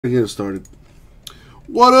Getting started.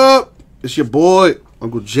 What up? It's your boy,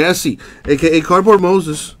 Uncle Jesse, aka Cardboard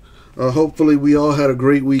Moses. Hopefully, we all had a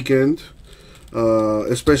great weekend,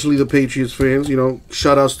 especially the Patriots fans. You know,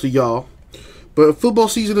 shout outs to y'all. But football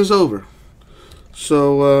season is over.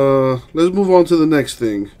 So, let's move on to the next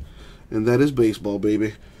thing, and that is baseball,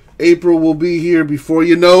 baby. April will be here before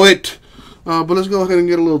you know it. But let's go ahead and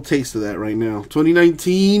get a little taste of that right now.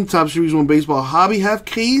 2019 Top Series 1 Baseball Hobby Half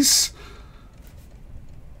Case.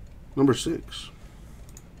 Number 6.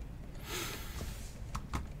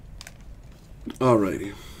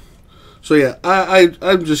 Alrighty. So yeah,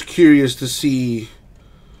 I'm just curious to see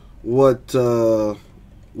what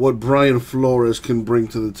Brian Flores can bring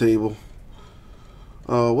to the table.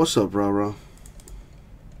 What's up, Rara?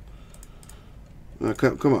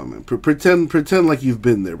 Come on, man. Pretend like you've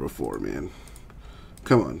been there before, man.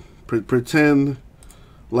 Come on. Pretend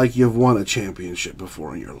like you've won a championship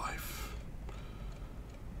before in your life.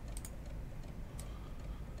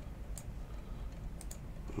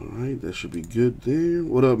 Alright, that should be good there.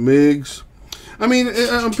 What up, Migs? I mean,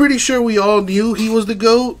 I'm pretty sure we all knew he was the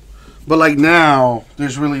GOAT. But, like, now,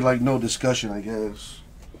 there's really, like, no discussion, I guess.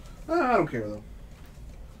 I don't care, though.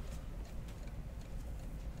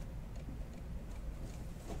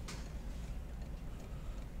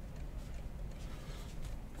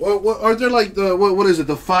 What are there, like, what is it,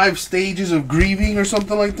 the 5 stages of grieving or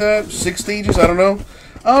something like that? 6 stages? I don't know.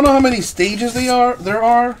 I don't know how many stages there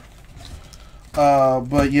are.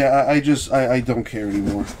 But yeah, I don't care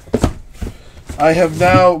anymore. I have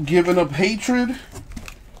now given up hatred.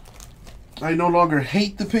 I no longer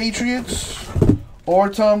hate the Patriots or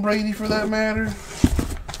Tom Brady for that matter.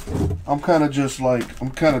 I'm kind of just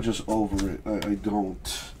over it.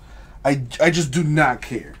 I just do not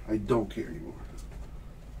care. I don't care anymore.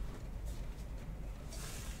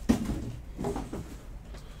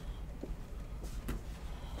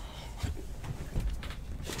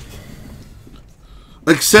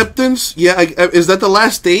 Acceptance? Yeah, is that the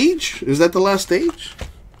last stage? Is that the last stage?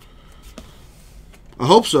 I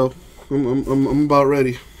hope so. I'm about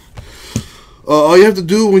ready. All you have to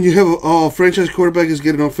do when you have a franchise quarterback is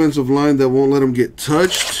get an offensive line that won't let him get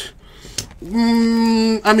touched.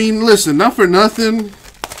 I mean, listen, not for nothing.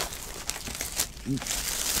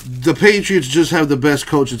 The Patriots just have the best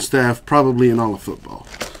coaching staff probably in all of football.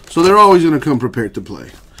 So they're always going to come prepared to play.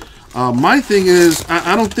 My thing is,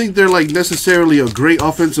 I don't think they're like necessarily a great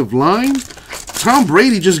offensive line. Tom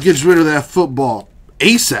Brady just gets rid of that football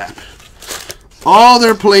ASAP. All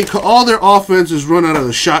their offense is run out of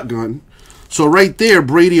the shotgun. So right there,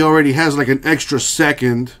 Brady already has like an extra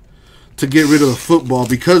second to get rid of the football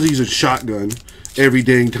because he's a shotgun every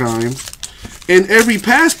dang time. And every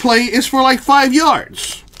pass play is for like 5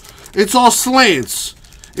 yards. It's all slants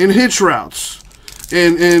and hitch routes.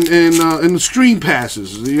 And screen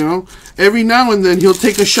passes, you know. Every now and then he'll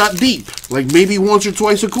take a shot deep, like maybe once or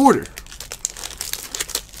twice a quarter.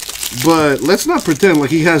 But let's not pretend like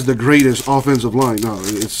he has the greatest offensive line. No,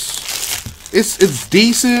 it's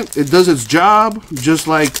decent. It does its job, just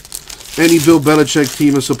like any Bill Belichick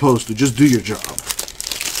team is supposed to. Just do your job.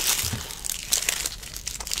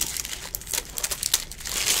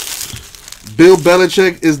 Bill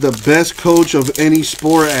Belichick is the best coach of any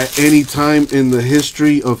sport at any time in the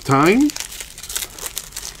history of time.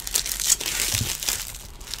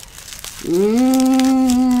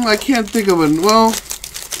 I can't think of it. Well,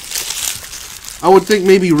 I would think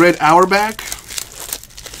maybe Red Auerbach.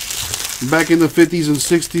 Back in the 50s and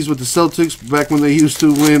 60s with the Celtics, back when they used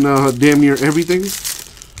to win damn near everything.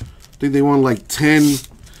 I think they won like 10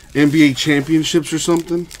 NBA championships or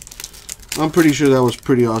something. I'm pretty sure that was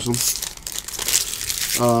pretty awesome.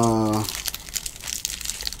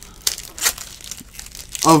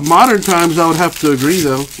 Of modern times, I would have to agree,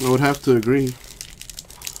 though. I would have to agree.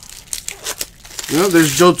 You know,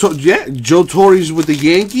 there's Joe Torre's with the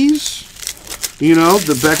Yankees. You know,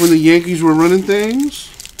 back when the Yankees were running things.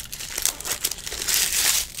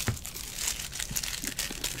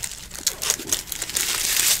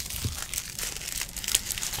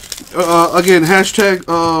 Again, hashtag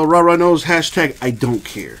Rah knows, hashtag I don't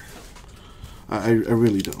care. I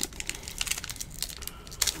really don't.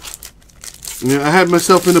 Yeah, I had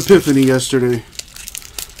myself an epiphany yesterday.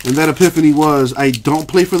 And that epiphany was, I don't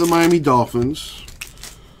play for the Miami Dolphins.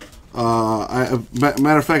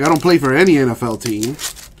 Matter of fact, I don't play for any NFL team.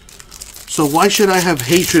 So why should I have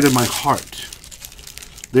hatred in my heart?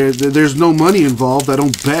 There's no money involved. I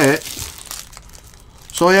don't bet.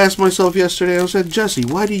 So I asked myself yesterday, I said, Jesse,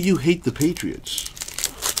 why do you hate the Patriots?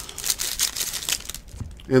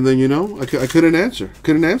 And then, you know, I couldn't answer.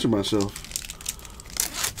 Couldn't answer myself.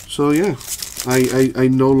 So, yeah. I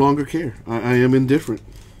no longer care. I am indifferent.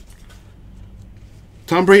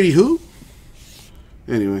 Tom Brady who?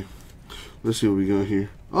 Anyway, let's see what we got here.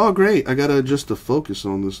 Oh, great. I got to adjust the focus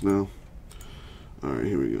on this now. All right,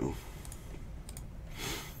 here we go.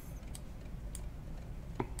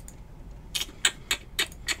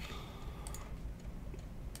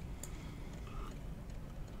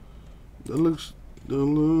 That looks...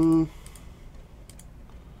 that'll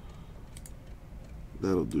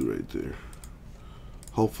do right there.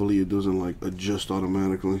 Hopefully it doesn't like adjust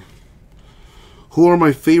automatically. Who are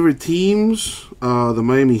my favorite teams? The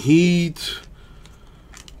Miami Heat,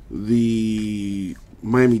 the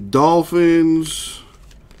Miami Dolphins,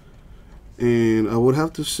 and I would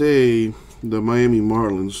have to say the Miami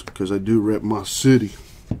Marlins because I do rep my city.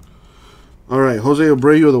 All right, Jose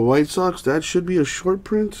Abreu of the White Sox. That should be a short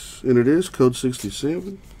print, and it is code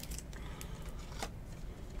 67.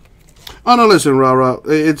 Oh no, listen, rah.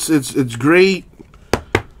 It's great.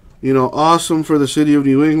 You know, awesome for the city of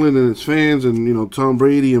New England and its fans, and you know Tom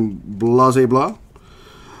Brady and blah blah.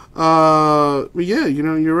 But yeah, you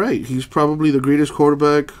know you're right. He's probably the greatest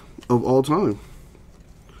quarterback of all time.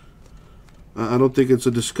 I don't think it's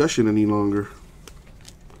a discussion any longer.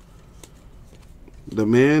 The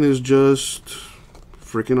man is just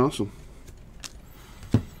freaking awesome.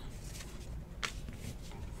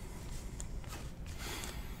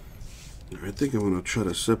 I think I'm gonna try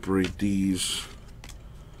to separate these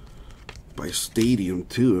by stadium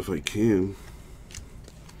too, if I can.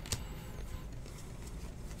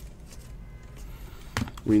 I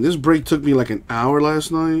mean, this break took me like an hour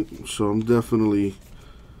last night, so I'm definitely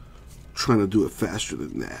trying to do it faster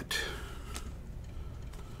than that.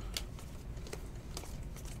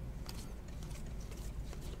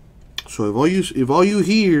 So if all you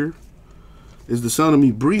hear is the sound of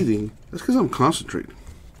me breathing, that's because I'm concentrating.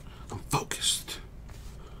 I'm focused.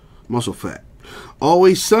 I'm also fat.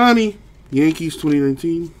 Always Sunny. Yankees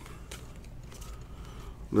 2019.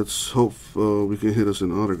 Let's hope we can hit us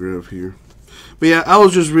an autograph here. But yeah, I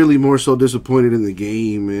was just really more so disappointed in the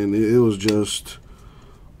game, man. It was just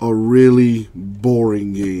a really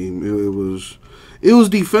boring game. It was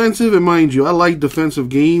defensive, and mind you, I like defensive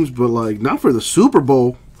games, but like not for the Super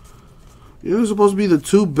Bowl. You know, it's supposed to be the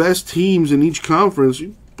two best teams in each conference.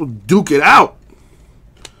 You duke it out.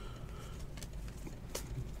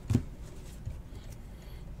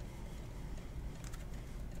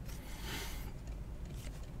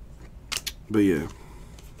 But yeah,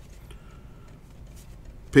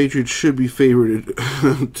 Patriots should be favored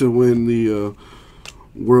to win the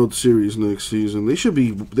World Series next season. They should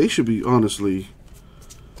be honestly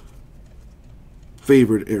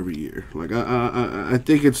favored every year. Like I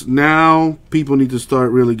think it's now people need to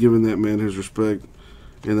start really giving that man his respect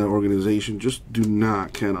and that organization. Just do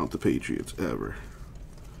not count out the Patriots ever.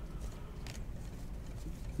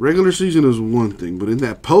 Regular season is one thing, but in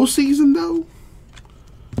that postseason though,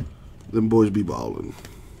 them boys be balling.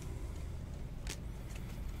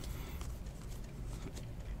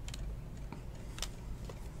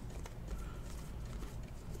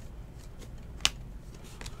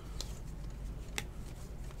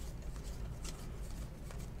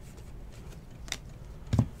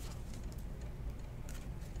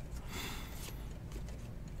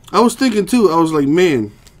 I was thinking too, I was like,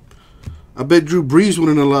 man, I bet Drew Brees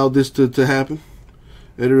wouldn't allow this to happen.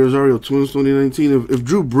 Eddie Rosario Twins 2019. If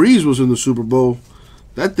Drew Brees was in the Super Bowl,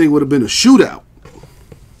 that thing would have been a shootout.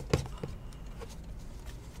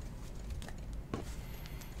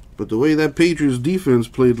 But the way that Patriots defense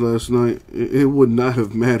played last night, it would not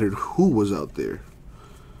have mattered who was out there.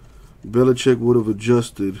 Belichick would have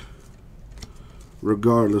adjusted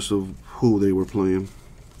regardless of who they were playing.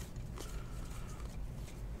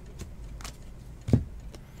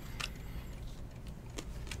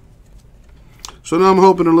 So now I'm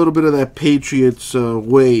hoping a little bit of that Patriots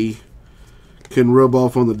way can rub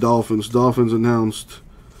off on the Dolphins. Dolphins announced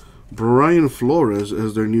Brian Flores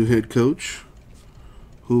as their new head coach,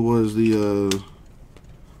 who was the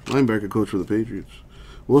linebacker coach for the Patriots.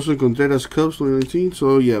 Wilson Contreras Cubs 2019.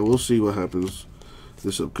 So yeah, we'll see what happens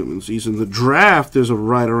this upcoming season. The draft is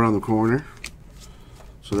right around the corner,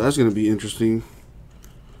 so that's going to be interesting.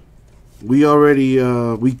 We already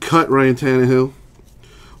we cut Ryan Tannehill.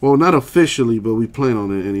 Well, not officially, but we plan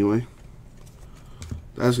on it anyway.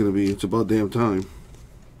 That's going to be, it's about damn time.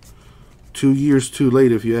 2 years too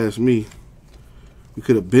late, if you ask me. We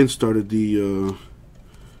could have been started the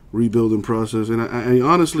rebuilding process. And I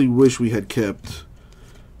honestly wish we had kept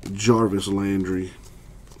Jarvis Landry.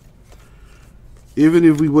 Even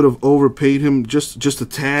if we would have overpaid him just a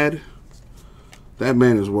tad, that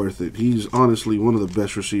man is worth it. He's honestly one of the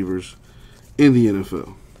best receivers in the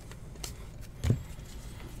NFL.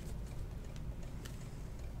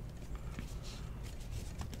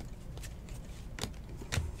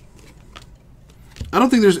 I don't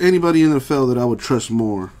think there's anybody in the NFL that I would trust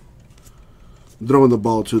more throwing the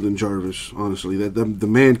ball to than Jarvis. Honestly, the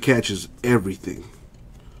man catches everything.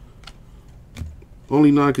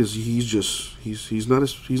 Only knock is he's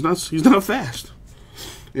not fast.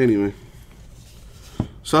 Anyway,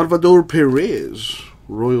 Salvador Perez,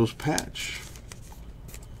 Royals patch.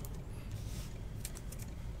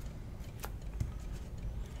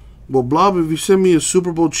 Well, Blob, if you send me a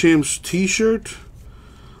Super Bowl champs T-shirt,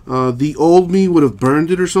 the old me would have burned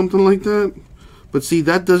it or something like that. But see,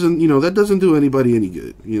 that doesn't do anybody any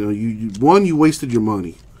good. One, you wasted your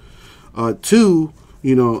money. Two,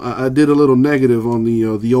 I did a little negative on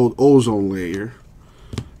the old ozone layer,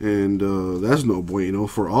 and that's no bueno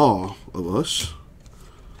for all of us.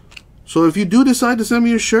 So if you do decide to send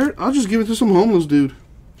me a shirt, I'll just give it to some homeless dude.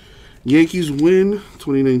 Yankees win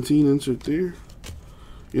 2019. Insert there.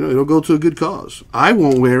 It'll go to a good cause. I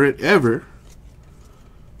won't wear it ever.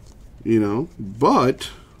 But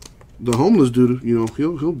the homeless dude,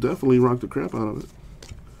 he'll definitely rock the crap out of it.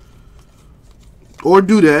 Or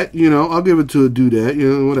do that, I'll give it to a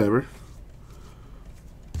dudette, whatever.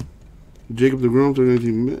 Jacob DeGrom,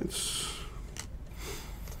 2019 Mets.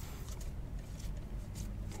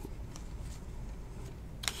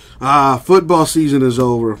 Football season is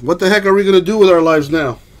over. What the heck are we going to do with our lives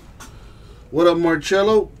now? What up,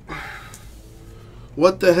 Marcello?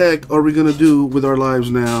 What the heck are we going to do with our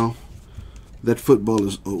lives now that football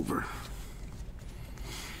is over?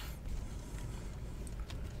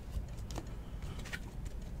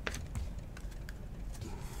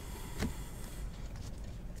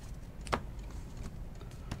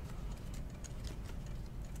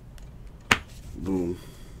 Boom.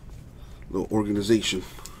 Little organization.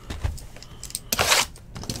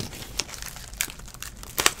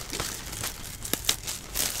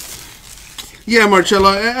 Yeah, Marcello,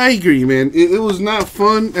 I agree, man. It was not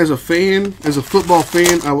fun as a fan, as a football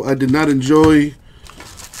fan. I did not enjoy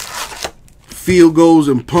field goals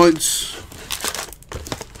and punts.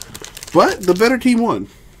 But the better team won.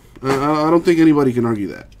 I don't think anybody can argue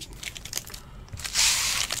that.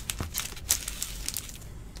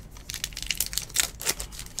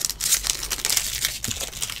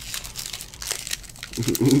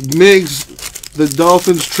 Migs, the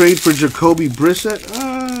Dolphins trade for Jacoby Brissett?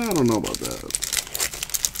 I don't know about that.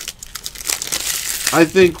 I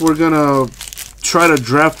think we're going to try to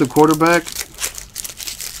draft the quarterback.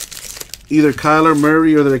 Either Kyler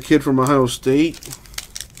Murray or the kid from Ohio State.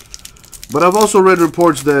 But I've also read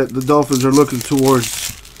reports that the Dolphins are looking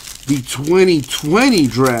towards the 2020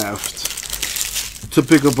 draft to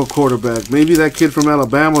pick up a quarterback. Maybe that kid from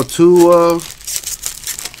Alabama, Tua.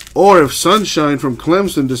 Or if Sunshine from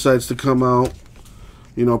Clemson decides to come out,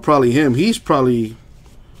 probably him. He's probably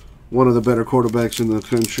one of the better quarterbacks in the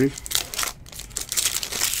country.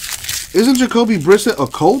 Isn't Jacoby Brissett a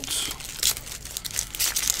Colt?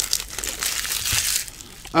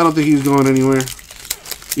 I don't think he's going anywhere.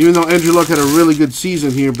 Even though Andrew Luck had a really good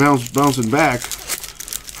season here, bouncing back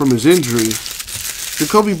from his injury,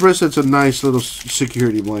 Jacoby Brissett's a nice little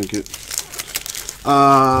security blanket.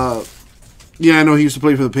 Yeah, I know he used to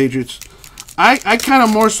play for the Patriots. I kind of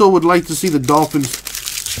more so would like to see the Dolphins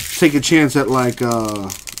take a chance at like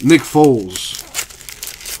Nick Foles.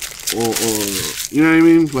 Or you know what I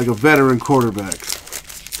mean? Like a veteran quarterback.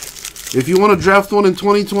 If you want to draft one in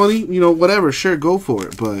 2020, whatever, sure, go for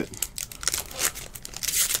it. But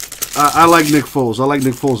I like Nick Foles. I like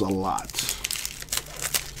Nick Foles a lot.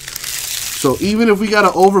 So even if we got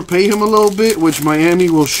to overpay him a little bit, which Miami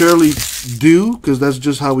will surely do, because that's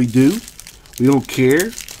just how we do. We don't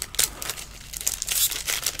care.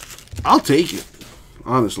 I'll take it,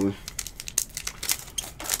 honestly.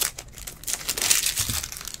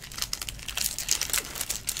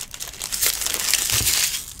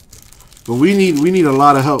 But we need a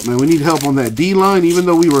lot of help, man. We need help on that D-line, even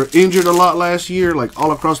though we were injured a lot last year, like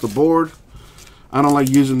all across the board. I don't like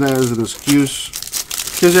using that as an excuse,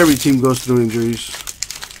 because every team goes through injuries.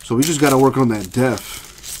 So we just got to work on that depth.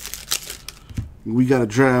 We got to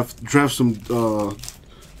draft some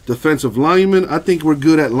defensive linemen. I think we're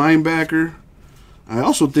good at linebacker. I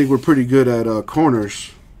also think we're pretty good at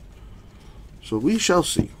corners. So we shall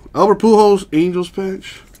see. Albert Pujols, Angels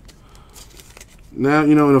patch. Now,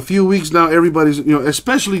 in a few weeks now, everybody's,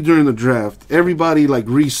 especially during the draft, everybody, like,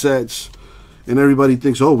 resets, and everybody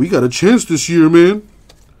thinks, oh, we got a chance this year, man.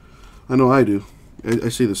 I know I do. I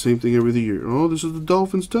say the same thing every year. Oh, this is the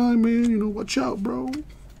Dolphins' time, man. Watch out, bro.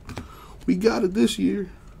 We got it this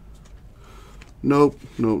year. Nope.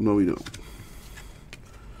 No, we don't.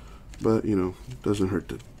 But, doesn't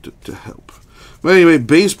hurt to help. But anyway,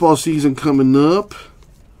 baseball season coming up.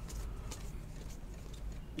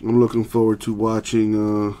 I'm looking forward to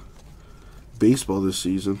watching baseball this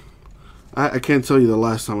season. I can't tell you the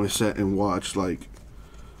last time I sat and watched, like,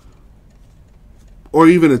 or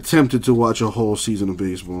even attempted to watch a whole season of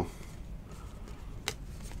baseball.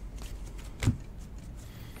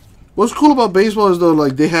 What's cool about baseball is, though,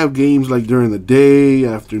 like, they have games, like, during the day,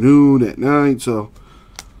 afternoon, at night, so,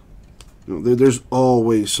 you know, there's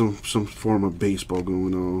always some form of baseball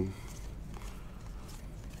going on.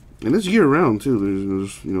 And it's year-round, too.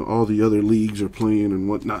 There's, you know, all the other leagues are playing and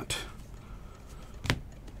whatnot.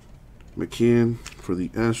 McCann for the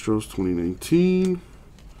Astros 2019.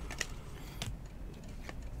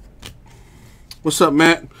 What's up,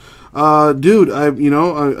 Matt? Dude,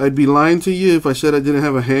 I'd be lying to you if I said I didn't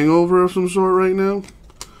have a hangover of some sort right now.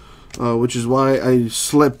 Which is why I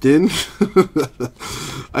slept in.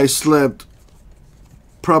 I slept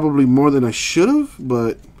probably more than I should have,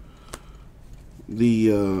 but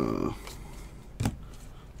the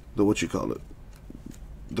what you call it?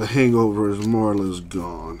 The hangover is more or less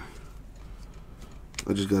gone.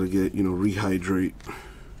 I just gotta get, you know, rehydrate.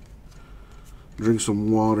 Drink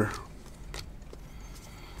some water.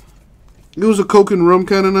 It was a Coke and rum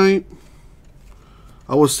kind of night.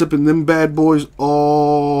 I was sipping them bad boys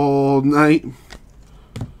all night.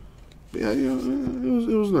 Yeah, it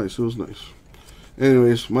was nice. It was nice.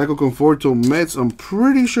 Anyways, Michael Conforto, Mets. I'm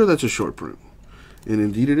pretty sure that's a short print. And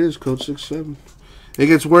indeed it is, code 67. It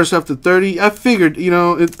gets worse after 30. I figured, you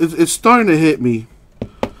know, it's starting to hit me.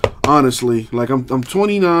 Honestly, like I'm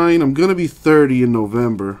 29. I'm gonna be 30 in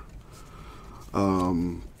November.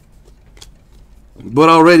 But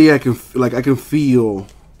already I can feel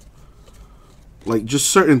like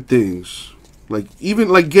just certain things, like even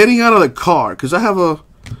like getting out of the car, because I have a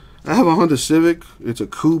Honda Civic. It's a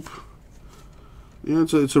coupe. You know,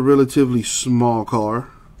 it's a relatively small car,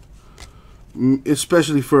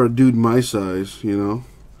 especially for a dude my size. You know,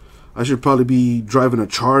 I should probably be driving a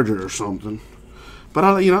Charger or something. But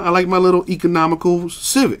I like my little economical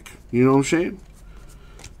Civic. You know what I'm saying?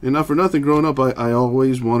 And not for nothing, growing up, I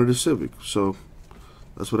always wanted a Civic, so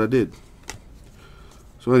that's what I did.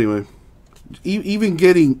 So anyway, even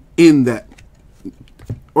getting in that,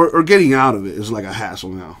 or getting out of it is like a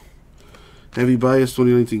hassle now. Heavy bias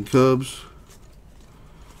 2019 Cubs.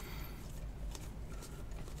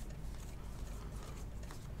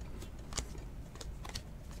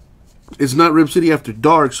 It's not Rip City After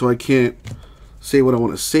Dark, so I can't say what I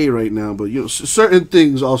want to say right now. But you know, certain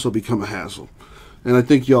things also become a hassle, and I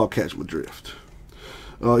think y'all catch my drift.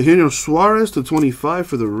 Eugenio Suarez to 25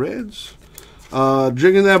 for the Reds.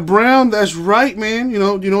 Drinking that brown, that's right, man. You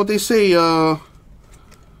know what they say. I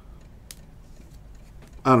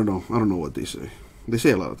don't know what they say. They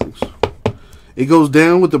say a lot of things. It goes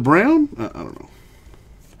down with the brown. I don't know.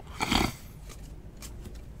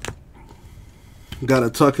 Got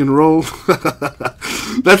a tuck and roll.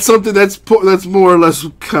 That's something that's more or less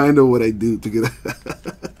kind of what I do to get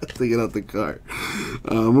to get out the car.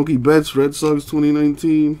 Mookie Betts, Red Sox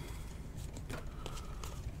 2019.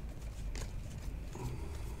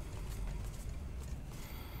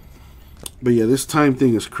 But yeah, this time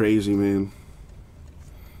thing is crazy, man.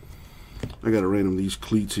 I gotta random these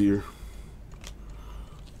cleats here.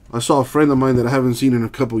 I saw a friend of mine that I haven't seen in a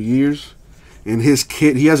couple years, and his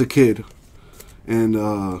kid, he has a kid, and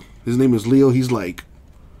his name is Leo. He's like,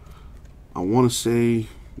 I want to say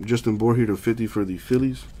Justin Borhere to 50 for the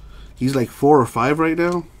Phillies. He's like 4 or 5 right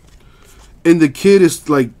now, and the kid is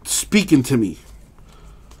like speaking to me,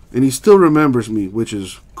 and he still remembers me, which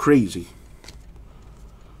is crazy.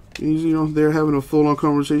 He's, you know, they're having a full-on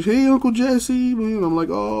conversation. Hey, Uncle Jesse. And I'm like,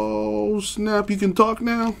 oh, snap, you can talk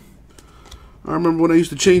now? I remember when I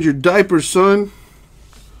used to change your diapers, son.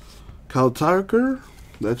 Kyle Tucker.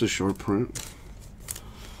 That's a short print.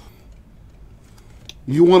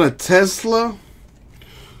 You want a Tesla?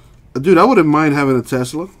 Dude, I wouldn't mind having a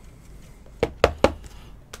Tesla.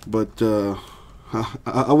 But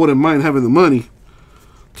I wouldn't mind having the money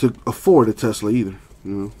to afford a Tesla either.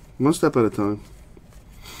 You know, one step at a time.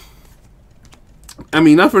 I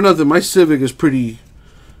mean, not for nothing, my Civic is pretty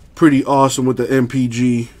awesome with the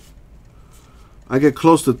MPG. I get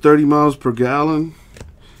close to 30 miles per gallon,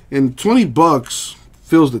 and $20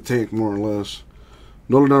 fills the tank more or less.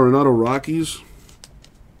 Nolan Arenado Rockies.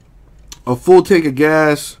 A full tank of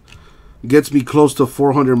gas gets me close to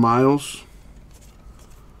 400 miles.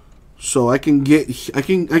 So I can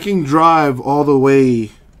drive all the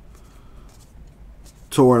way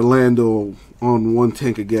to Orlando on one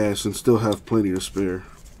tank of gas and still have plenty to spare.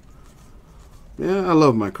 Yeah, I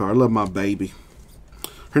love my car. I love my baby.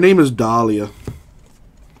 Her name is Dahlia.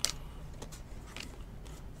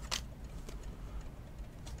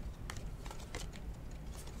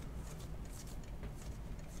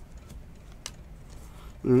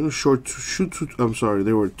 I'm sorry,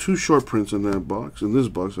 there were 2 short prints in that box, in this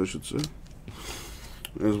box, I should say.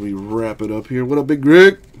 As we wrap it up here. What up, Big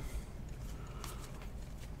Greg?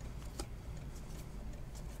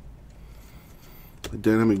 A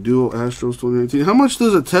dynamic duo, Astros 2019. How much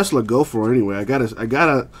does a Tesla go for anyway?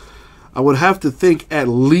 I would have to think at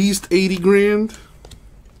least 80 grand.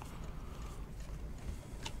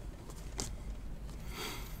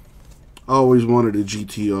 I always wanted a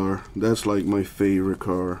GTR. That's like my favorite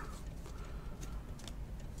car.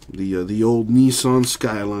 The old Nissan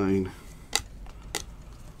Skyline.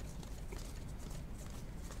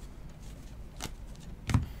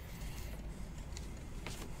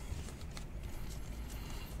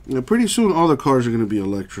 Yeah, pretty soon all the cars are going to be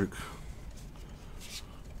electric.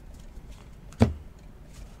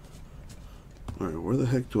 Alright, where the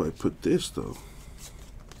heck do I put this though?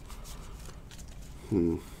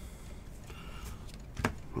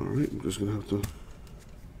 Alright, I'm just going to have to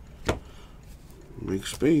make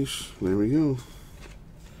space. There we go.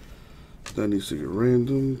 That needs to get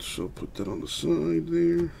random, so put that on the side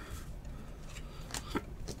there.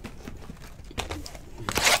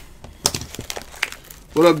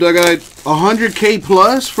 What up, Doug-Eyed? 100K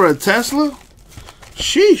plus for a Tesla?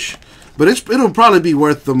 Sheesh. But it'll probably be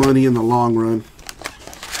worth the money in the long run.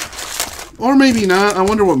 Or maybe not. I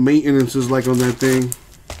wonder what maintenance is like on that thing.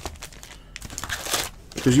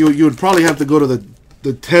 Because you would probably have to go to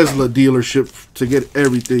the Tesla dealership to get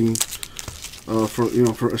everything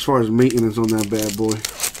for as far as maintenance on that bad boy.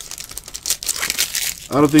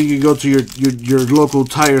 I don't think you can go to your local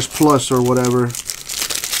Tires Plus or whatever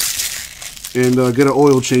and get an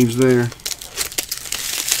oil change there.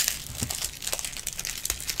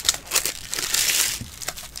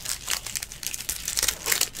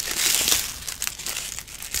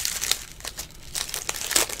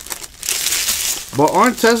 But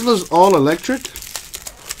aren't Teslas all electric?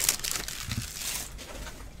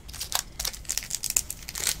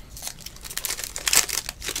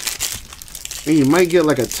 And you might get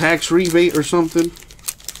like a tax rebate or something.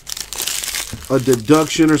 A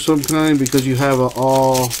deduction or some kind because you have an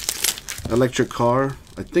all electric car.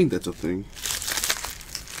 I think that's a thing.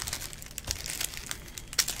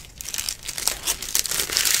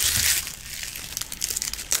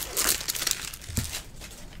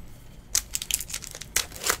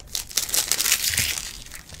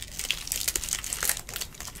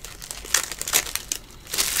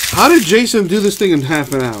 How did Jason do this thing in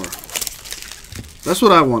half an hour? That's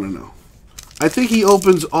what I want to know. I think he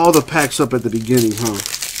opens all the packs up at the beginning, huh?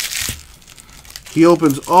 He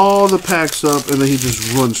opens all the packs up and then he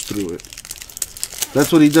just runs through it.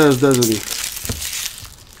 That's what he does, doesn't he?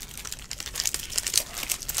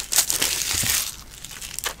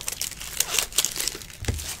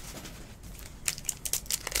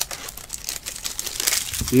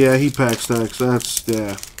 Yeah, he pack stacks. That's,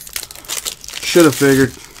 yeah. Should have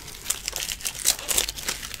figured.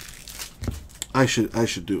 I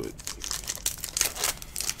should do it.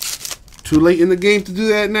 Too late in the game to do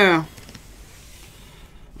that now.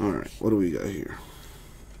 Alright, what do we got here?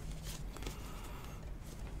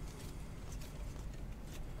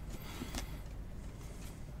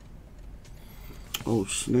 Oh,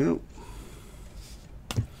 snap.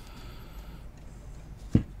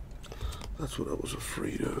 That's what I was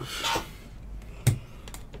afraid of.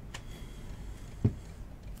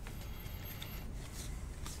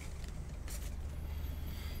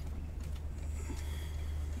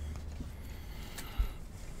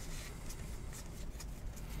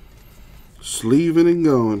 Sleeving and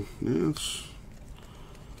going. Yes.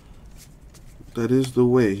 That is the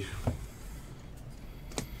way.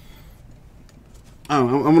 I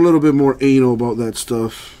don't know, I'm a little bit more anal about that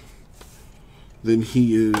stuff than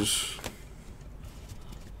he is.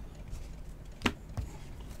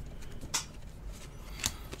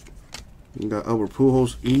 We got Albert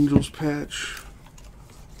Pujols Angels patch.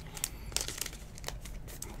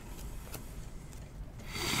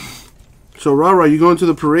 So, Rara, you going to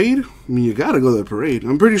the parade? I mean, you gotta go to the parade.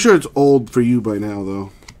 I'm pretty sure it's old for you by now, though.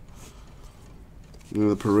 You know,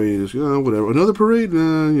 the parade is, whatever. Another parade?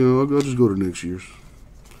 Nah, I'll just go to next year's.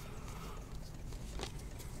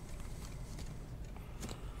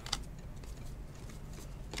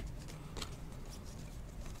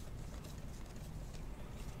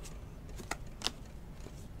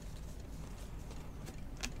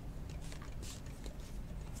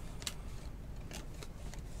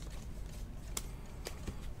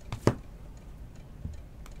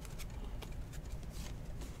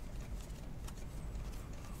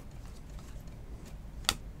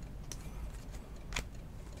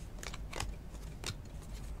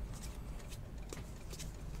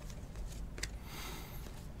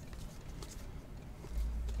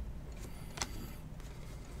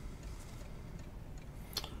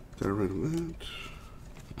 Got rid of that.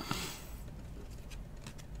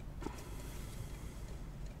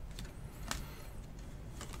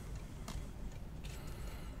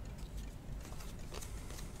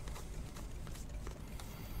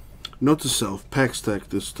 Note to self, pack stack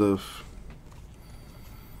this stuff.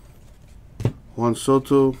 Juan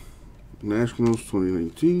Soto, Nationals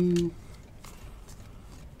 2019.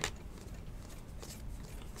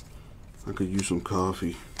 I could use some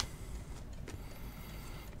coffee.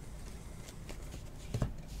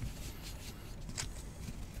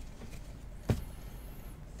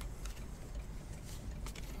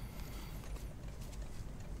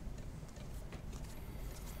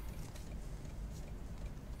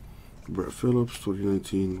 Brett Phillips,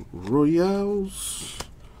 2019 Royals.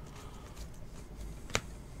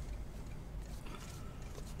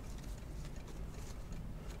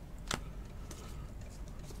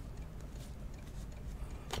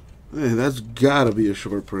 Man, that's gotta be a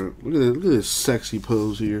short print. Look at that, look at this sexy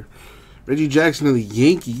pose here. Reggie Jackson of the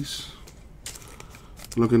Yankees.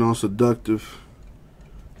 Looking all seductive.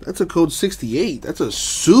 That's a code 68. That's a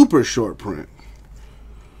super short print.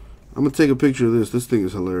 I'm going to take a picture of this. This thing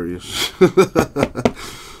is hilarious. Look at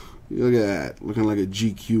that. Looking like a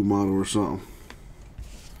GQ model or something.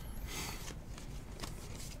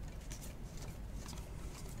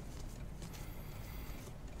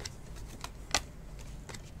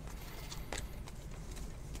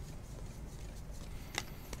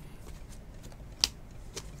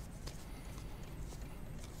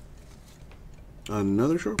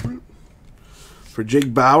 Another short print. For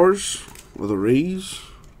Jake Bowers of the Rays.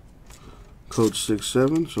 Code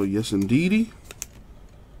 67, so yes indeedy.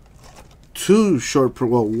 Two short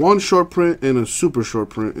print, well, one short print and a super short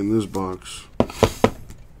print in this box.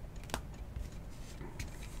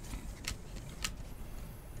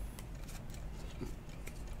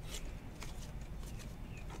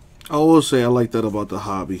 I will say I like that about the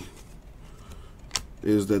hobby.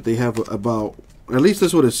 Is that they have about, at least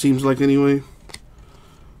that's what it seems like anyway.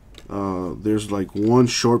 There's like one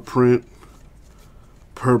short print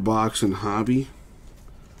per box in hobby,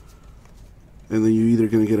 and then you're either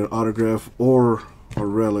going to get an autograph or a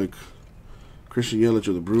relic. Christian Yelich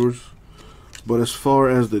of the Brewers. But as far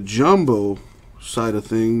as the jumbo side of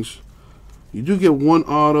things, you do get one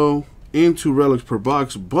auto and two relics per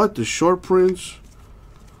box, but the short prints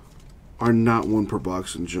are not one per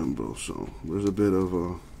box in jumbo, so there's a bit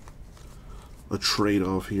of a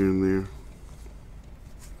trade-off here and there.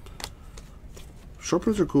 Short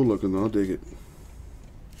prints are cool looking though, I'll dig it.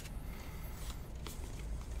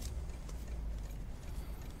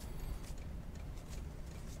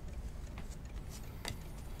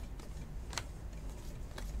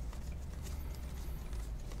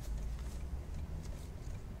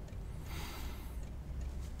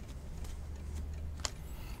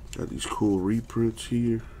 Got these cool reprints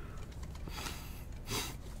here.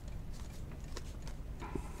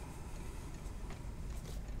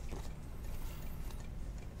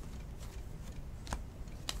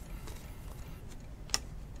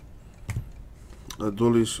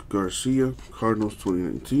 Adolis Garcia, Cardinals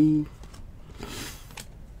 2019.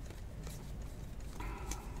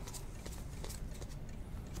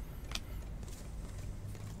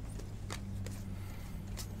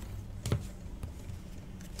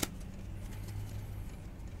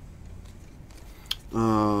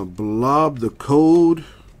 Blob the code.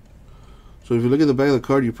 So if you look at the back of the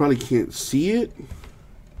card, you probably can't see it.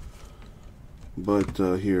 But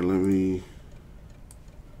here, let me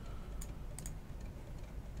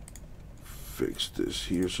fix this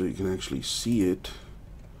here so you can actually see it.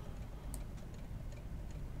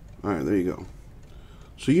 Alright, there you go.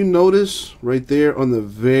 So you notice right there on the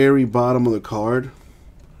very bottom of the card,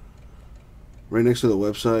 right next to the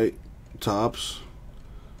website tops,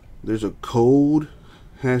 there's a code,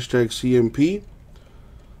 hashtag CMP.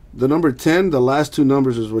 The number 10, the last two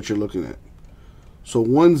numbers is what you're looking at. So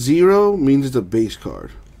 10 means it's a base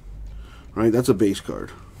card. Right? That's a base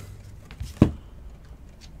card.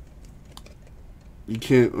 You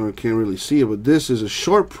can't really see it, but this is a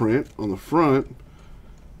short print on the front.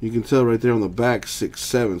 You can tell right there on the back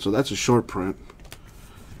 6-7, so that's a short print.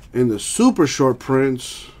 And the super short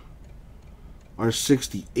prints are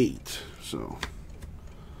 68. So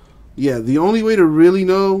yeah, the only way to really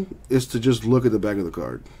know is to just look at the back of the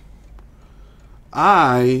card.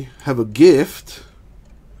 I have a gift,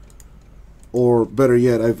 or better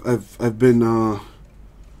yet, I've been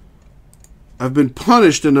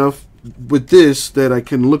punished enough with this that I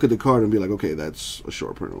can look at the card and be like, okay, that's a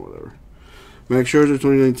short print or whatever. Max Scherzer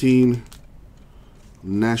 2019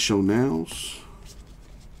 Nationals.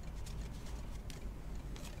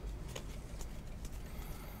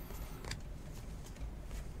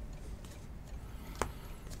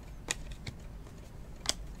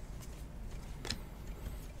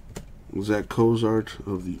 Zach Cozart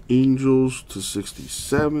of the Angels to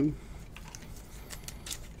 67.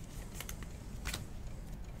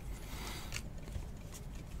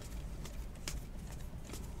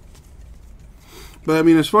 But I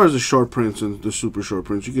mean, as far as the short prints and the super short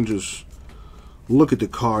prints, you can just look at the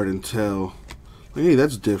card and tell, like, hey,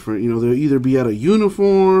 that's different. You know, they'll either be at a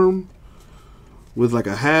uniform with like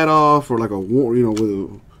a hat off, or like a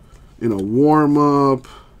with a warm up.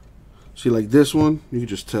 See, like this one, you can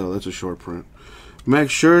just tell that's a short print.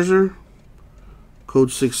 Max Scherzer,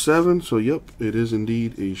 code 67. So yep, it is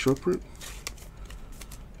indeed a short print.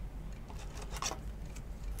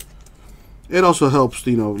 It also helps,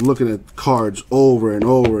 you know, looking at cards over and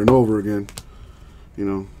over and over again. You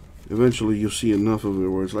know, eventually you'll see enough of it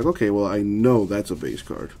where it's like, okay, well, I know that's a base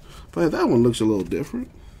card. But that one looks a little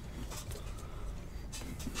different.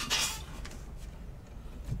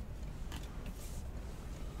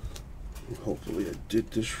 Hopefully I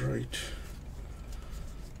did this right.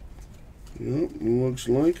 Yep, looks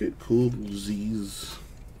like it. Cool Z's.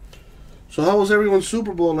 So how was everyone's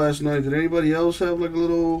Super Bowl last night? Did anybody else have like a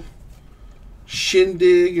little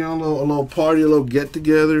shindig, you know, a little party, a little get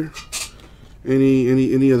together?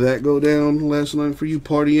 Any of that go down last night for you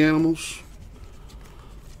party animals?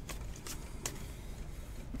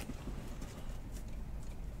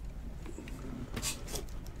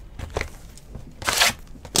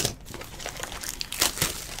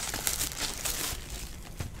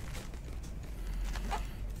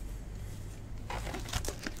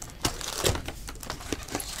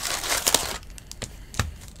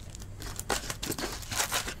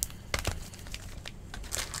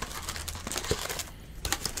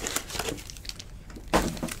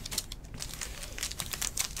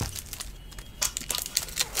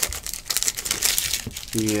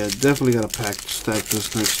 Yeah, definitely got to stack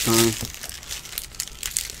this next time.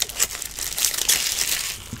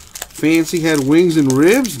 Fancy had wings and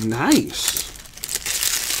ribs. Nice.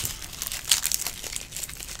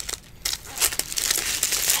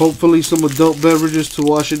 Hopefully some adult beverages to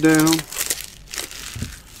wash it down.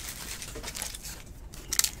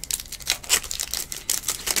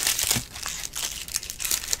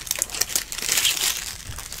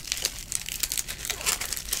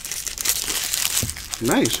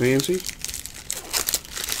 Nice, Fancy.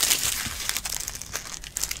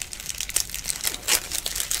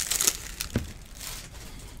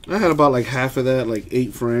 I had about like half of that, like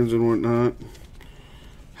 8 friends and whatnot.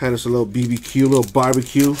 Had us a little BBQ, a little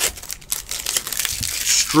barbecue.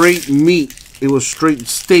 Straight meat. It was straight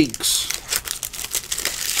steaks.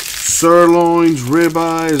 Sirloins,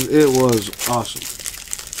 ribeyes. It was awesome.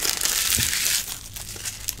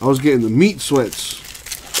 I was getting the meat sweats.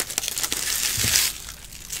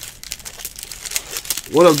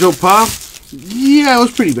 What up, Joe Pop? Yeah, it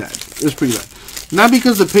was pretty bad. It was pretty bad. Not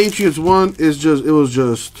because the Patriots won, it was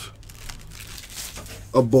just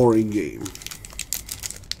a boring game.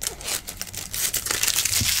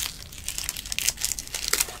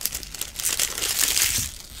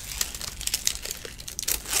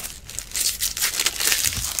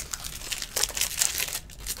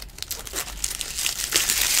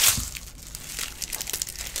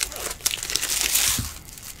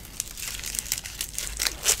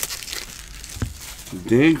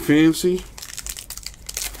 Dang, Fancy.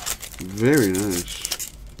 Very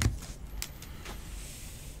nice.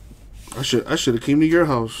 I should have came to your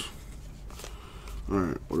house. All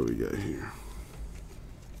right, what do we got here?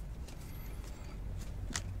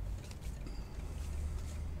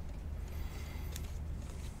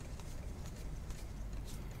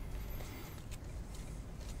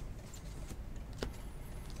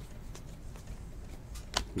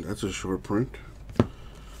 That's a short print.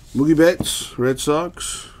 Moogie Betts, Red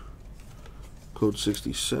Sox, code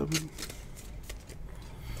 67.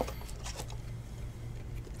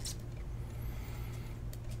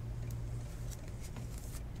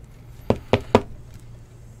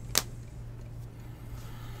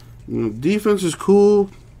 You know, defense is cool,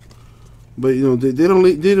 but you know they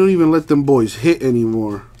don't even let them boys hit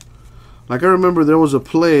anymore. Like I remember there was a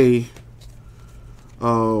play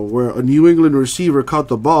where a New England receiver caught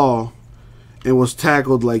the ball and was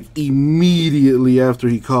tackled like immediately after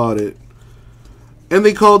he caught it, and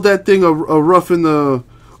they called that thing a rough in the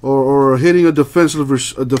or hitting a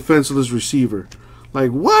defenseless receiver.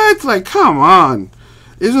 Like what? Like come on!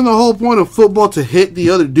 Isn't the whole point of football to hit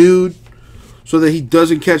the other dude so that he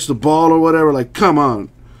doesn't catch the ball or whatever? Like come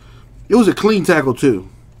on! It was a clean tackle too,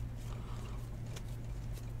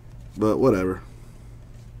 but whatever.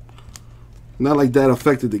 Not like that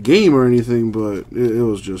affected the game or anything, but it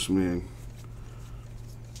was just, man.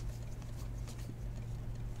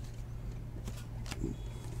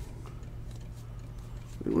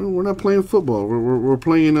 We're not playing football. We're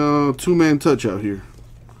playing two-man touch out here.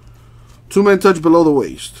 Two-man touch below the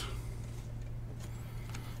waist.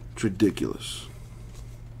 It's ridiculous.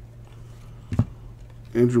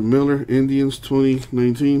 Andrew Miller, Indians,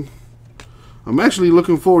 2019. I'm actually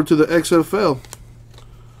looking forward to the XFL.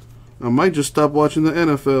 I might just stop watching the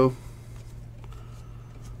NFL.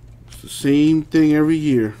 It's the same thing every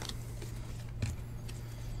year.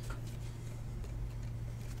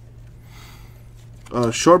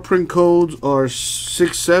 Short print codes are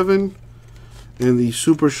 6'7", and the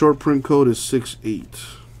super short print code is 6'8".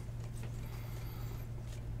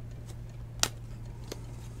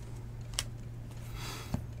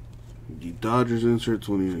 The Dodgers insert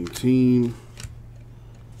 2019.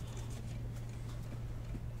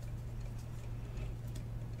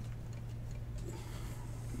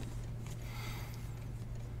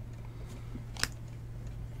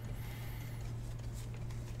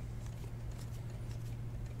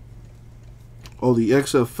 Oh, the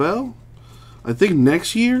XFL? I think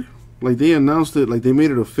next year, like they announced it, like they made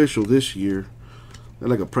it official this year. They had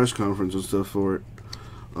like a press conference and stuff for it.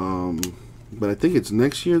 But I think it's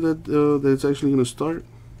next year that that it's actually going to start.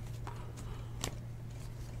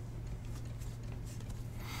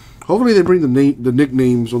 Hopefully they bring the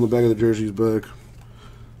nicknames on the back of the jerseys back,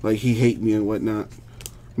 like He Hate Me and whatnot.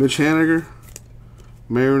 Mitch Haniger,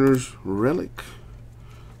 Mariners relic.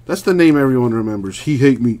 That's the name everyone remembers. He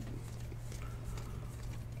Hate Me.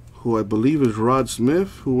 Who I believe is Rod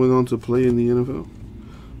Smith, who went on to play in the NFL.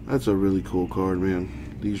 That's a really cool card,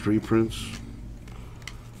 man. These reprints.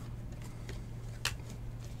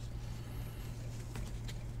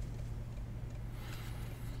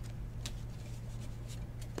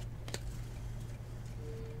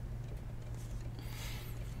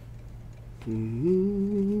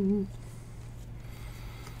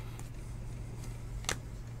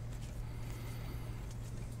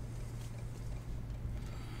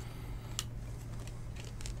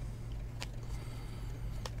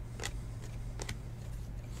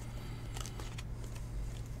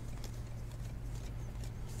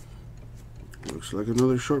 Looks like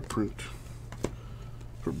another short print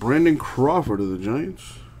for Brandon Crawford of the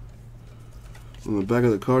Giants. On the back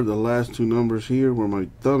of the card, the last two numbers here, where my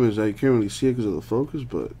thumb is, I can't really see it because of the focus,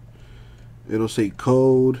 but it'll say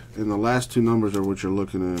code, and the last two numbers are what you're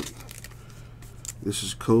looking at. This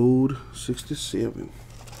is code 67.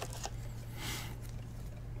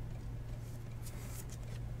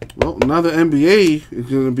 Well, now the NBA is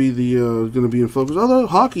going to be in focus. Although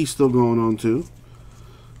hockey's still going on too.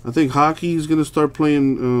 I think hockey is going to start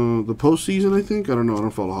playing the postseason, I think. I don't know. I don't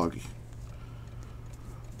follow hockey.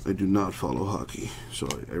 I do not follow hockey, so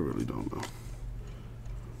I really don't know.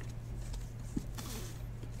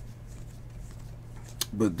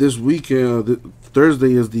 But this weekend,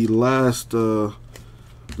 Thursday is the last, the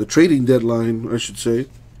trading deadline, I should say,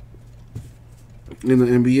 in the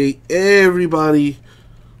NBA. Everybody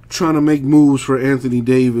trying to make moves for Anthony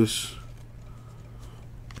Davis.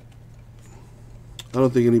 I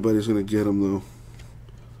don't think anybody's going to get him, though.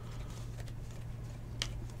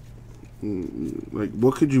 Like,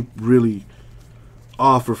 what could you really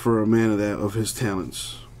offer for a man of his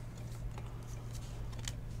talents?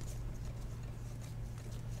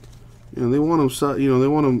 You know, they want him. You know, they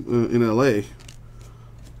want him in LA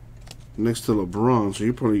next to LeBron. So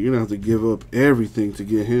you're gonna have to give up everything to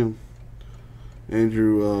get him.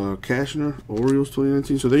 Andrew Kashner, Orioles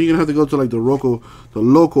 2019. So then you're gonna have to go to like the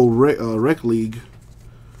local rec league,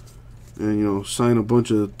 and you know, sign a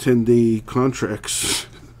bunch of 10-day contracts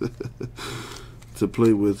to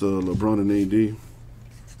play with LeBron and AD,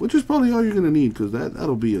 which is probably all you're gonna need, because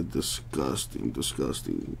that'll be a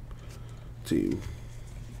disgusting team.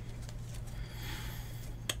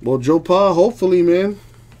 Well, Joe Pa, hopefully, man.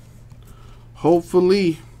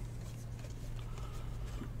 Hopefully.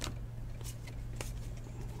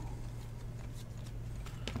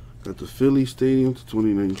 Got the Philly Stadium to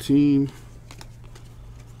 2019.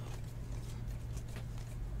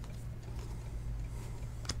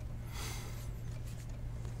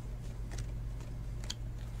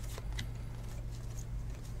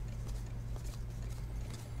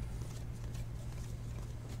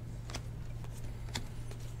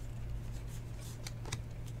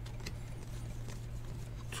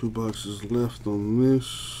 Two boxes left on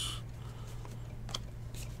this.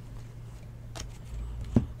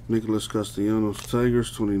 Nicholas Castellanos Tigers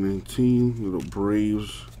 2019. Little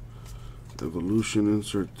Braves Evolution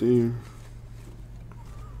insert there.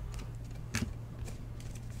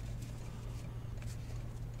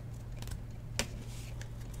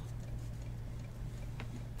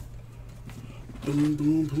 Boom,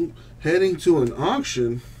 boom, boom. Heading to an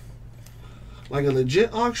auction. Like a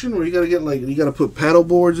legit auction where you gotta get like you gotta put paddle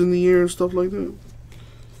boards in the air and stuff like that.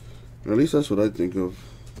 Or at least that's what I think of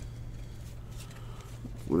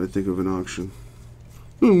when I think of an auction.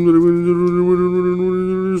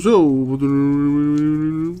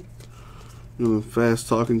 Fast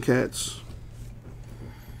talking cats.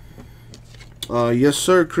 Yes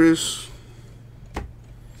sir, Chris.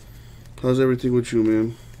 How's everything with you,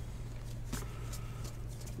 man?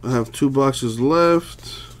 I have 2 boxes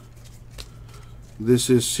left. This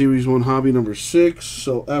is Series 1 Hobby number 6.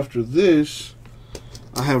 So after this,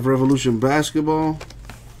 I have Revolution Basketball,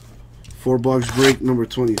 4-box break number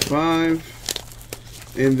 25.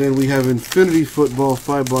 And then we have Infinity Football,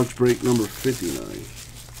 5-box break number 59.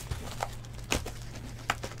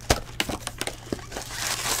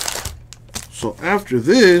 So after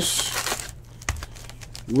this,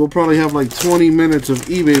 we'll probably have like 20 minutes of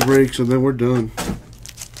eBay breaks and then we're done.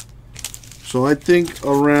 So I think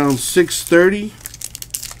around 6:30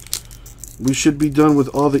 we should be done with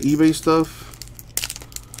all the eBay stuff.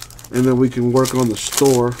 And then we can work on the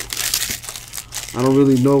store. I don't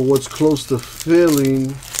really know what's close to filling.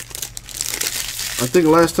 I think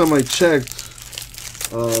last time I checked,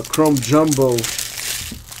 Chrome Jumbo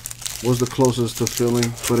was the closest to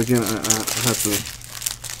filling. But again, I have to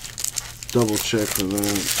double check for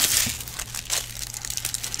that.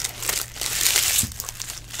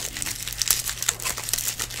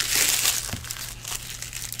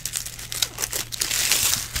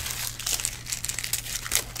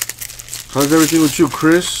 How's everything with you,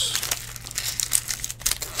 Chris?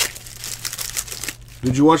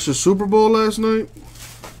 Did you watch the Super Bowl last night?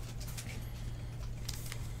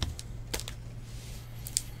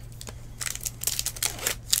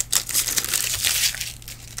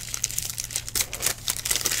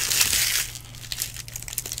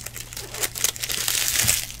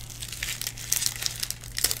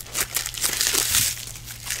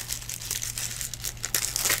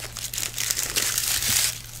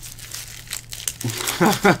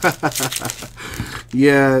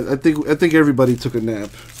 Yeah, I think everybody took a nap.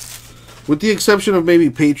 With the exception of maybe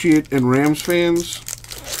Patriot and Rams fans,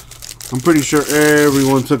 I'm pretty sure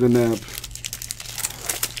everyone took a nap.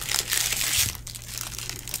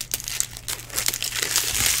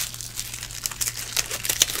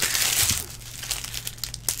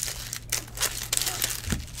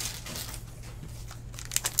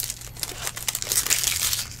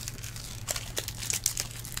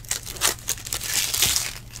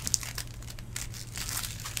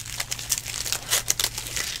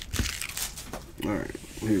 Alright,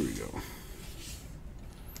 here we go.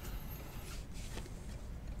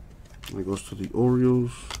 It goes to the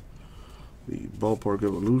Orioles, the Ballpark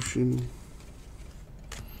Evolution.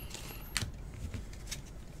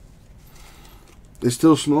 It's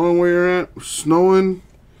still snowing where you're at? Snowing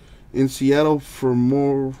in Seattle for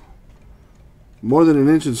more than an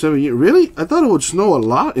inch in 7 years. Really? I thought it would snow a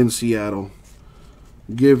lot in Seattle,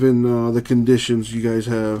 given the conditions you guys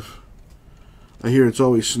have. I hear it's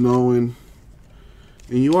always snowing.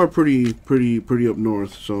 And you are pretty up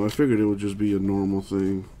north, so I figured it would just be a normal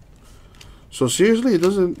thing. So seriously, it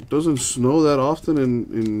doesn't snow that often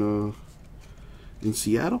in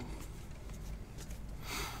Seattle.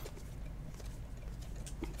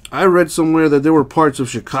 I read somewhere that there were parts of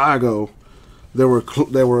Chicago that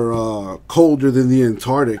were colder than the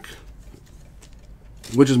Antarctic,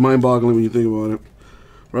 which is mind-boggling when you think about it.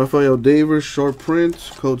 Rafael Davis, short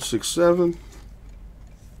print, code 67.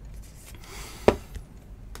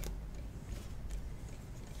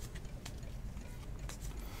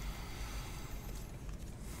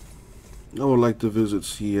 I would like to visit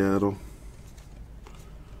Seattle.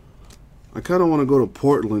 I kind of want to go to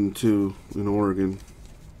Portland too, in Oregon.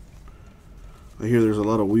 I hear there's a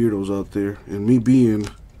lot of weirdos out there, and me being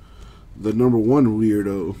the #1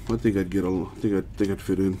 weirdo, I think I'd get along. I think I'd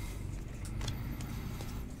fit in.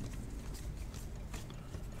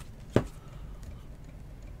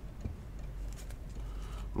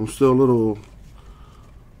 I'm still a little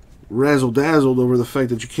razzle-dazzled over the fact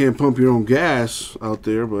that you can't pump your own gas out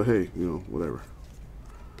there, but hey, you know, whatever.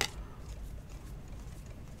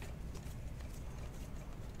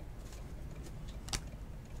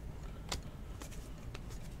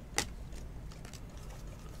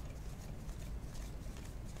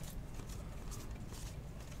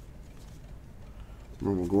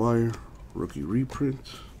 McGuire, rookie reprint.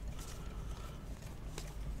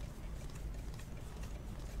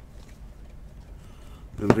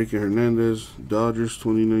 Enrique Hernandez, Dodgers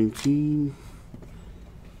 2019.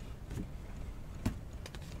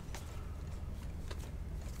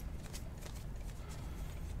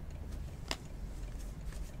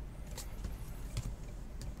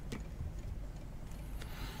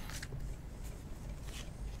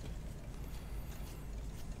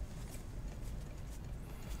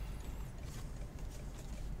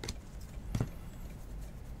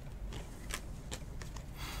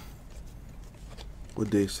 What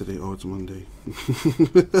day is today? Oh, it's Monday.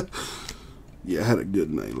 Yeah, I had a good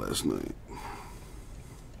night last night.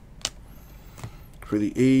 For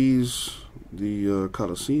the A's, the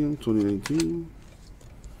Coliseum 2019.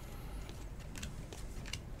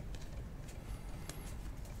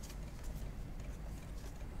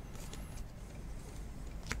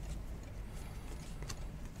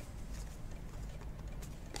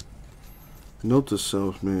 Note to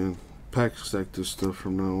self, man. Pack stack this stuff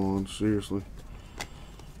from now on. Seriously.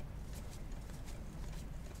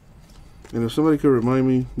 And if somebody could remind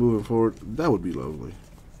me moving forward, that would be lovely.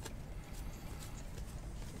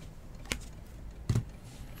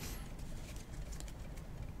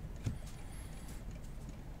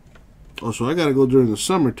 Also, I gotta go during the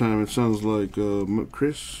summertime. It sounds like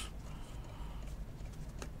Chris.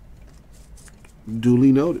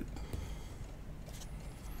 Duly noted.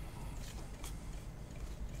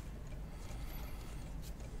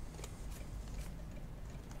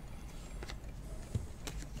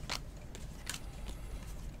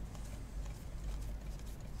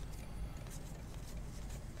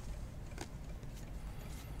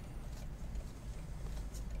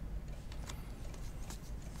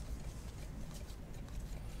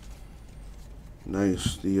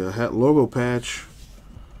 Nice. The hat logo patch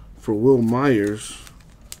for Will Myers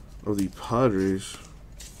of the Padres.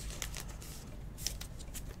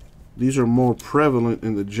 These are more prevalent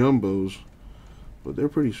in the jumbos, but they're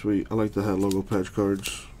pretty sweet. I like the hat logo patch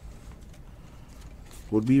cards.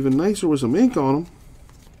 Would be even nicer with some ink on them.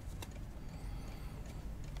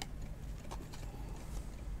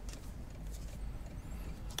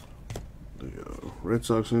 The Red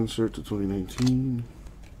Sox insert to 2019.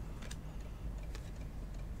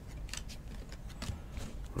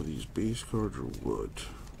 Are these base cards or wood?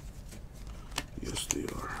 Yes, they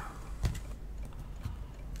are.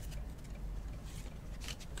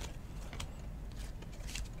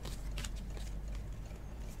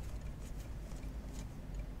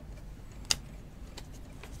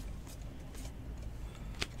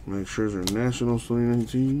 Make sure they're Nationals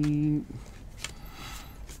 2019.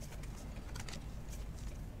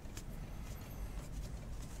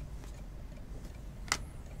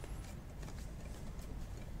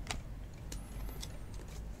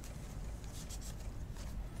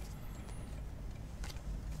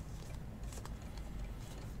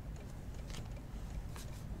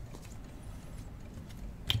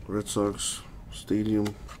 Red Sox Stadium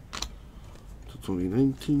to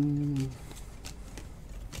 2019.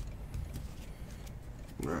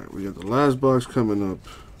 Alright, we got the last box coming up.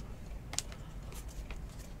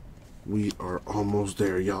 We are almost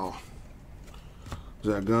there, y'all.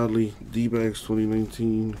 Zach Godley, D-backs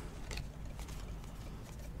 2019.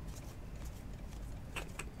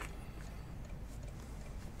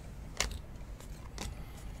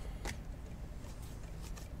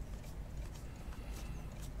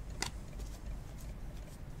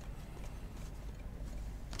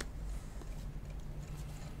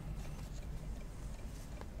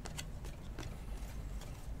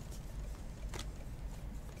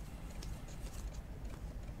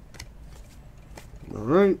 All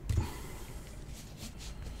right.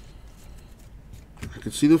 I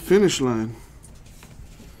can see the finish line.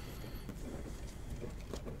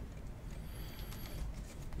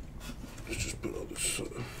 Let's just put all this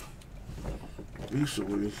piece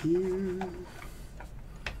away here.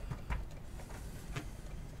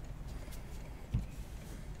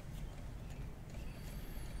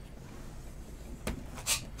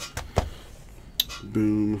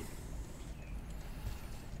 Boom.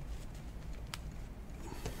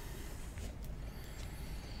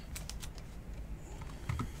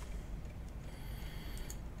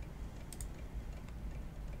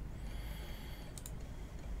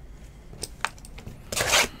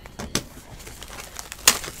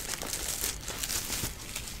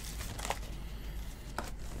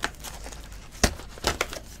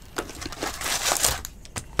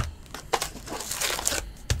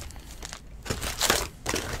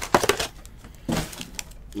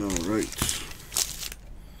 All right.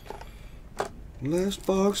 Last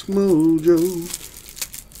box mojo.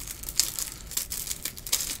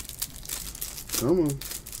 Come on.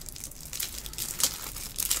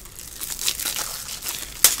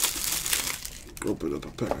 Open up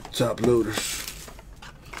a pack of top loaders.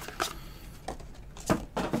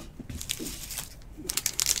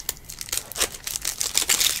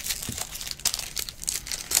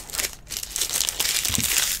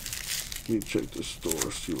 Let me check the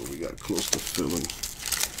store, see what we got close to filling.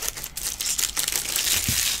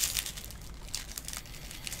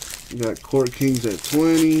 We got Court Kings at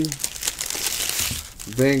 20,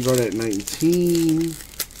 Vanguard at 19,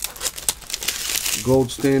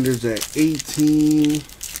 Gold Standards at 18.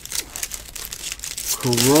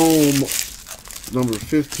 Chrome number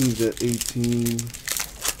 15's at 18.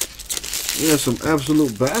 We have some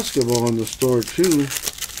absolute basketball in the store too.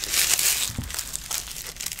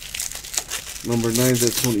 Number 9's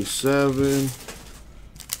at 27.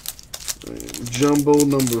 Jumbo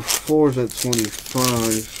number 4's at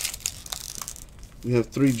 25. We have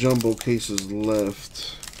 3 jumbo cases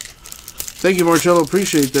left. Thank you, Marcello.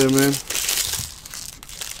 Appreciate that, man.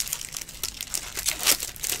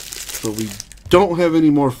 So we don't have any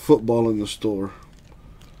more football in the store.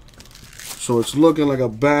 So it's looking like a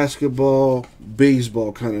basketball,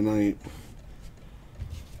 baseball kind of night.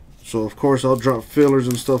 So of course I'll drop fillers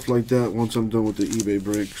and stuff like that once I'm done with the eBay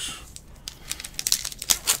breaks.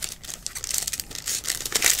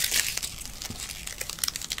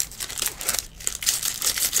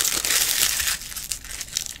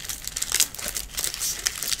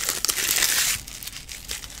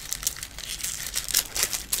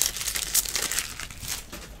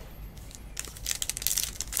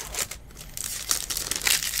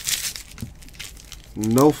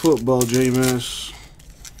 No football, J-Mass.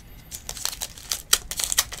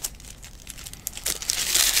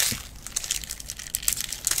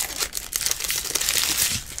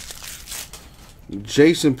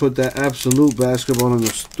 Jason put that absolute basketball in the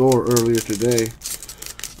store earlier today,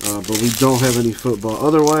 but we don't have any football.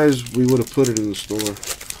 Otherwise, we would have put it in the store.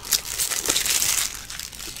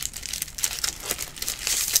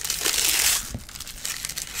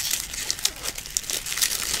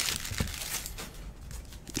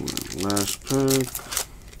 Last pack.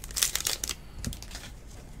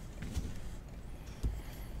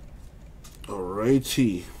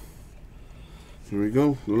 Alrighty. Here we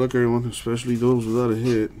go. Good luck, everyone, especially those without a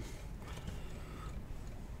hit.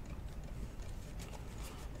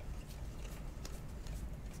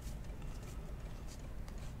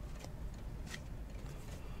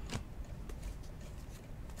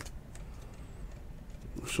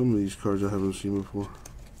 Some of these cards I haven't seen before.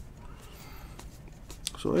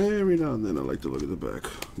 So every now and then I like to look at the back,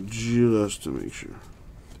 just to make sure.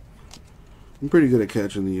 I'm pretty good at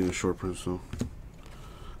catching the short prints, though.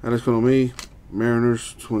 Alex Conome,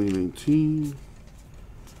 Mariners 2019.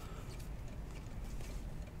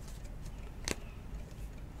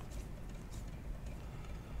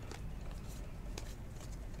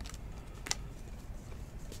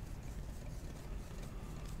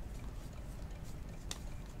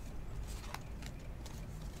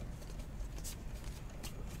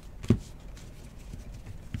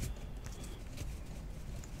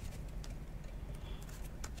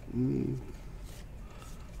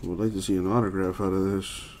 I would like to see an autograph out of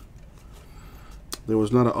this. There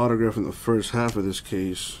was not an autograph in the first half of this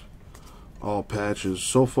case. All patches.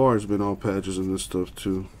 So far it's been all patches in this stuff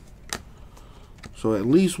too. So at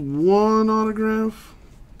least one autograph.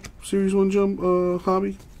 Series 1 jump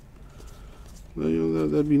hobby. Well, you know,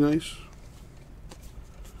 that'd be nice.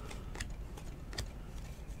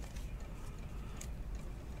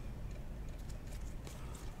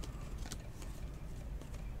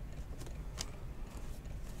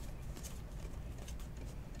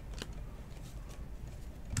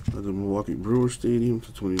 The Milwaukee Brewers Stadium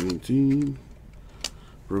to 2019.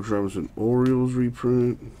 Brooks Robinson Orioles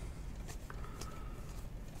reprint.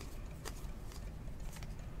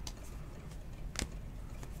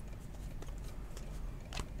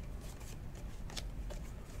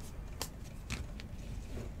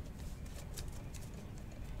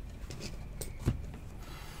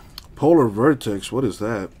 Polar Vortex, what is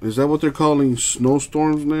that? Is that what they're calling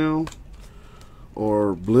snowstorms now?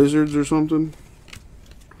 Or blizzards or something?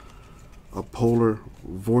 A polar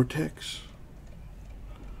vortex?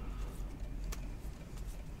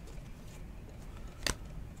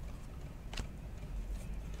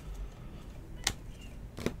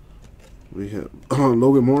 We have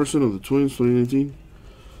Logan Morrison of the Twins, 2019.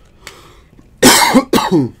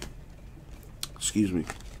 Excuse me.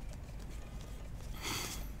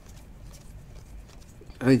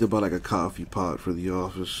 I need to buy like a coffee pot for the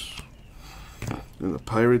office. And the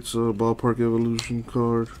Pirates Ballpark Evolution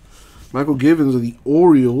card. Michael Givens of the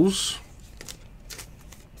Orioles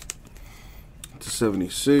to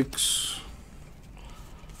 76.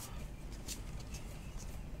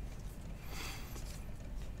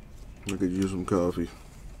 I could use some coffee.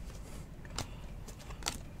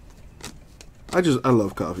 I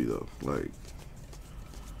love coffee though. Like,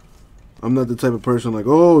 I'm not the type of person like,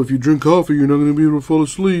 oh, if you drink coffee, you're not gonna be able to fall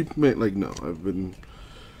asleep, man. Like, no, I've been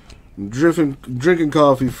drinking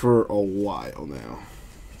coffee for a while now.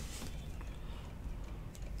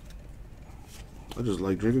 I just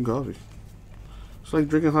like drinking coffee. It's like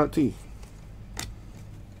drinking hot tea.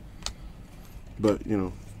 but you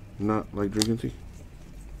know, not like drinking tea.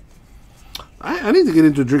 I need to get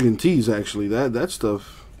into drinking teas. Actually, that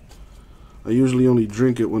stuff. I usually only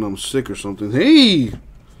drink it when I'm sick or something. Hey,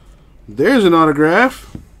 there's an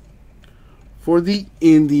autograph for the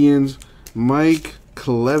Indians, Mike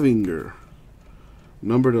Clevinger,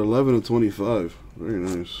 numbered 11/25. Very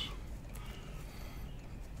nice.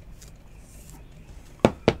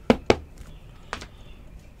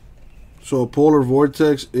 So a polar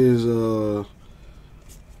vortex is the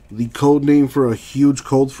code name for a huge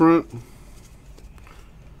cold front.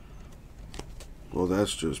 Well,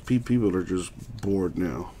 that's just people are just bored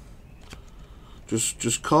now.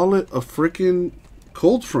 Just call it a freaking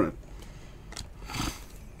cold front.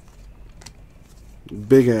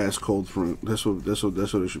 Big ass cold front. That's what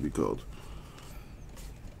it should be called.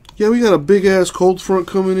 Yeah, we got a big ass cold front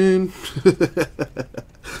coming in.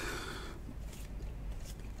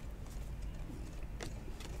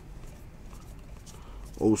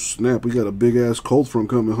 Oh snap, we got a big ass cold front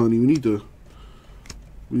coming, honey. We need to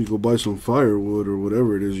go buy some firewood or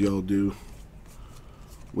whatever it is y'all do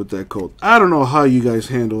with that cold. I don't know how you guys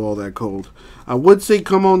handle all that cold. I would say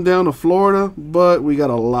come on down to Florida, but we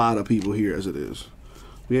got a lot of people here as it is.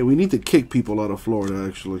 Yeah, we need to kick people out of Florida,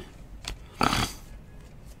 actually. I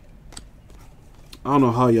don't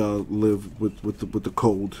know how y'all live with the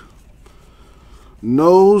cold.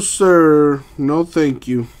 No, sir. No, thank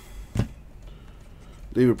you.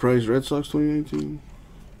 David Price, Red Sox 2019.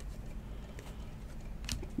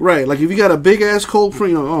 Right, like if you got a big ass cold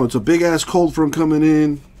front, you know, oh, it's a big ass cold front coming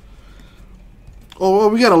in. Oh, well,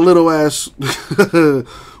 we got a little ass,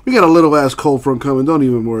 we got a little ass cold front coming. Don't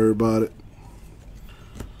even worry about it.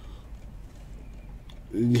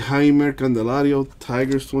 Jaime Candelario,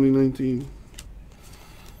 Tigers 2019.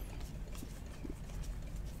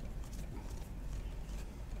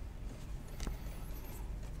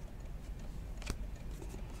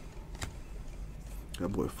 That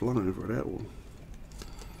boy flying for that one.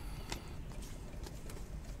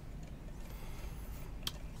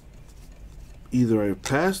 Either I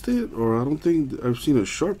passed it or I don't think I've seen a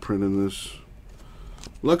short print in this.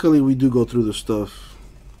 Luckily, we do go through the stuff.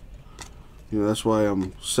 You know, that's why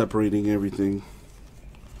I'm separating everything.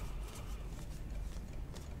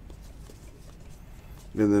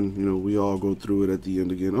 And then, you know, we all go through it at the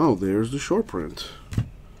end again. Oh, there's the short print.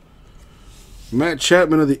 Matt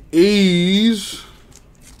Chapman of the A's.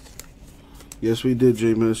 Yes, we did,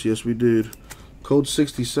 J-Miss. Yes, we did. Code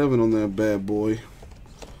 67 on that bad boy.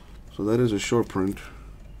 So that is a short print.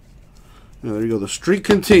 Yeah, there you go. The streak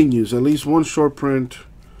continues. At least one short print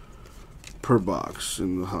per box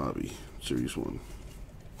in the hobby. Series 1.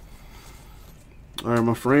 Alright,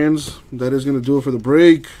 my friends. That is going to do it for the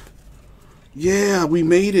break. Yeah, we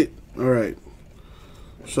made it. Alright.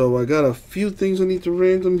 So I got a few things I need to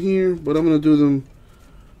random here. But I'm going to do them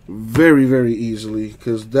very, very easily.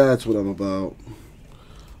 Because that's what I'm about.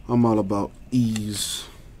 I'm all about ease.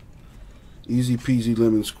 Easy peasy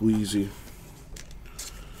lemon squeezy.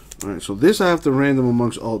 Alright, so this I have to random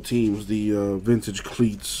amongst all teams. The vintage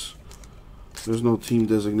cleats. There's no team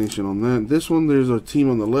designation on that. This one, there's a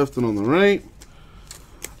team on the left and on the right.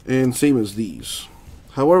 And same as these.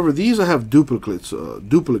 However, these I have duplicates of.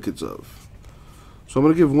 So I'm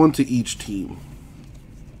going to give one to each team.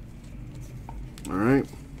 Alright.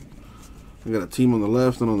 I got a team on the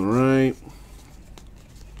left and on the right.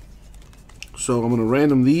 So I'm going to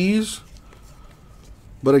random these.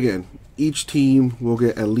 But again, each team will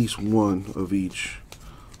get at least one of each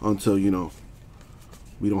until, you know,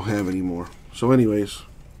 we don't have any more. So anyways,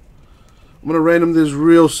 I'm going to random this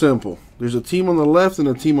real simple. There's a team on the left and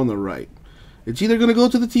a team on the right. It's either going to go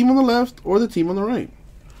to the team on the left or the team on the right.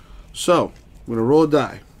 So, I'm going to roll a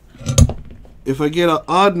die. If I get an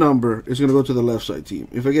odd number, it's going to go to the left side team.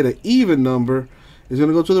 If I get an even number, it's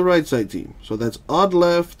going to go to the right side team. So that's odd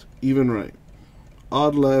left, even right.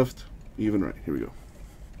 Odd left, even right. Here we go.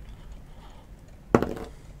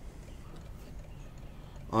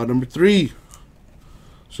 Odd number 3.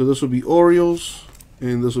 So this will be Orioles,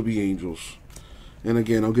 and this will be Angels. And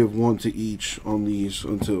again, I'll give one to each on these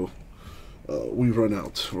until we run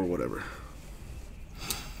out or whatever.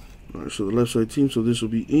 Alright, so the left side team, so this will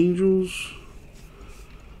be Angels.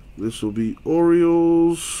 This will be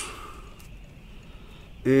Orioles.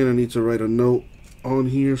 And I need to write a note on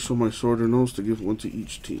here so my sorter knows to give one to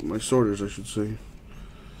each team. My sorters, I should say.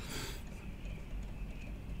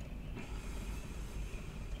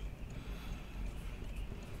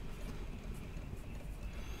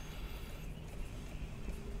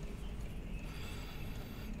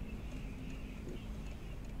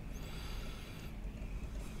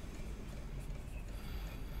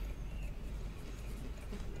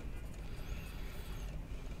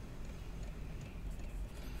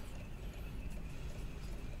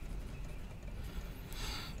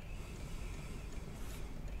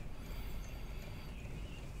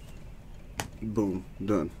 Boom,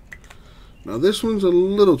 done. Now this one's a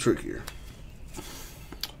little trickier,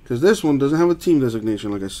 because this one doesn't have a team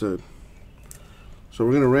designation, like I said. So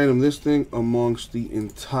we're going to random this thing amongst the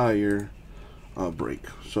entire break.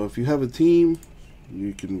 So if you have a team,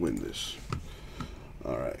 you can win this.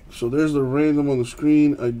 Alright, so there's the random on the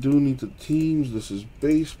screen. I do need the teams. This is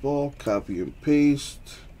baseball. Copy and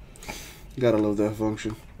paste. Gotta love that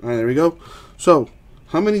function. Alright, there we go. So,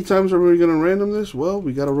 how many times are we going to random this? Well,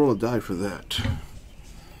 we got to roll a die for that.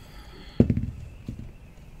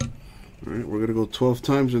 Alright, we're going to go 12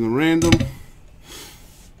 times in the random.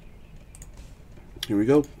 Here we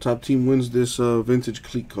go. Top team wins this vintage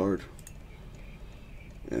cleat card.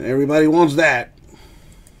 And everybody wants that.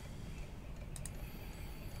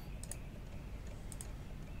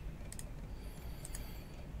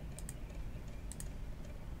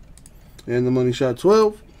 And the money shot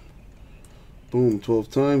 12. Boom, 12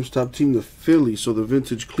 times. Top team, the Phillies. So the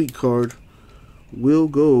vintage cleat card will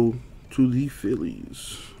go to the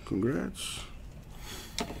Phillies. Congrats.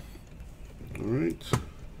 Alright.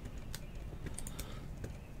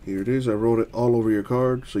 Here it is. I wrote it all over your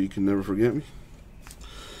card so you can never forget me.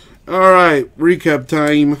 Alright, recap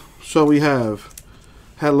time. So we have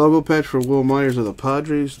had logo patch for Will Myers of the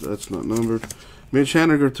Padres. That's not numbered. Mitch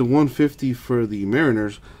Haniger to 150 for the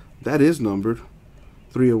Mariners. That is numbered.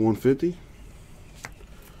 3 of 150.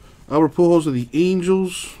 Albert Pujols of the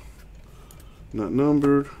Angels. Not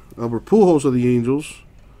numbered. Albert Pujols of the Angels.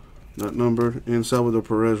 Not numbered. And Salvador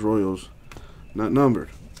Perez Royals. Not numbered.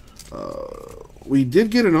 We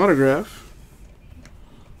did get an autograph.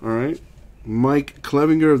 Alright. Mike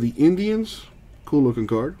Clevinger of the Indians. Cool looking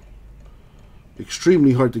card.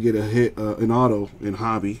 Extremely hard to get a hit, an auto in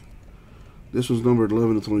hobby. This was numbered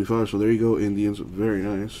 11 of 25, so there you go, Indians. Very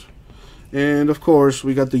nice. And, of course,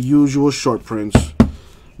 we got the usual short prints.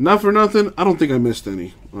 Not for nothing, I don't think I missed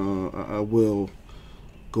any. I will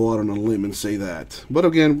go out on a limb and say that. But,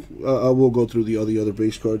 again, I will go through the other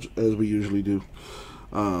base cards, as we usually do,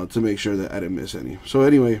 to make sure that I didn't miss any. So,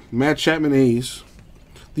 anyway, Matt Chapman A's.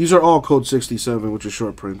 These are all code 67, which is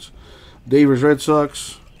short prints. Davis Red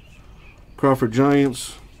Sox. Crawford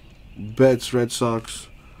Giants. Betts Red Sox.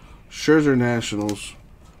 Scherzer Nationals,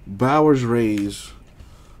 Bowers Rays,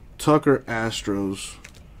 Tucker Astros.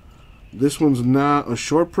 This one's not a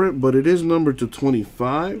short print, but it is numbered to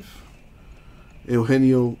 25.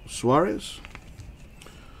 Eugenio Suarez.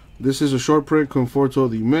 This is a short print, Conforto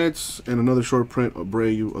of the Mets, and another short print,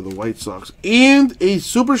 Abreu of the White Sox. And a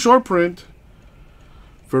super short print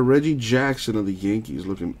for Reggie Jackson of the Yankees,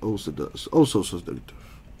 looking oh so seductive.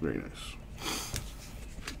 Very nice.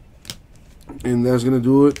 And that's going to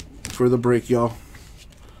do it for the break, y'all.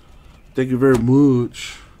 Thank you very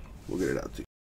much. We'll get it out to you.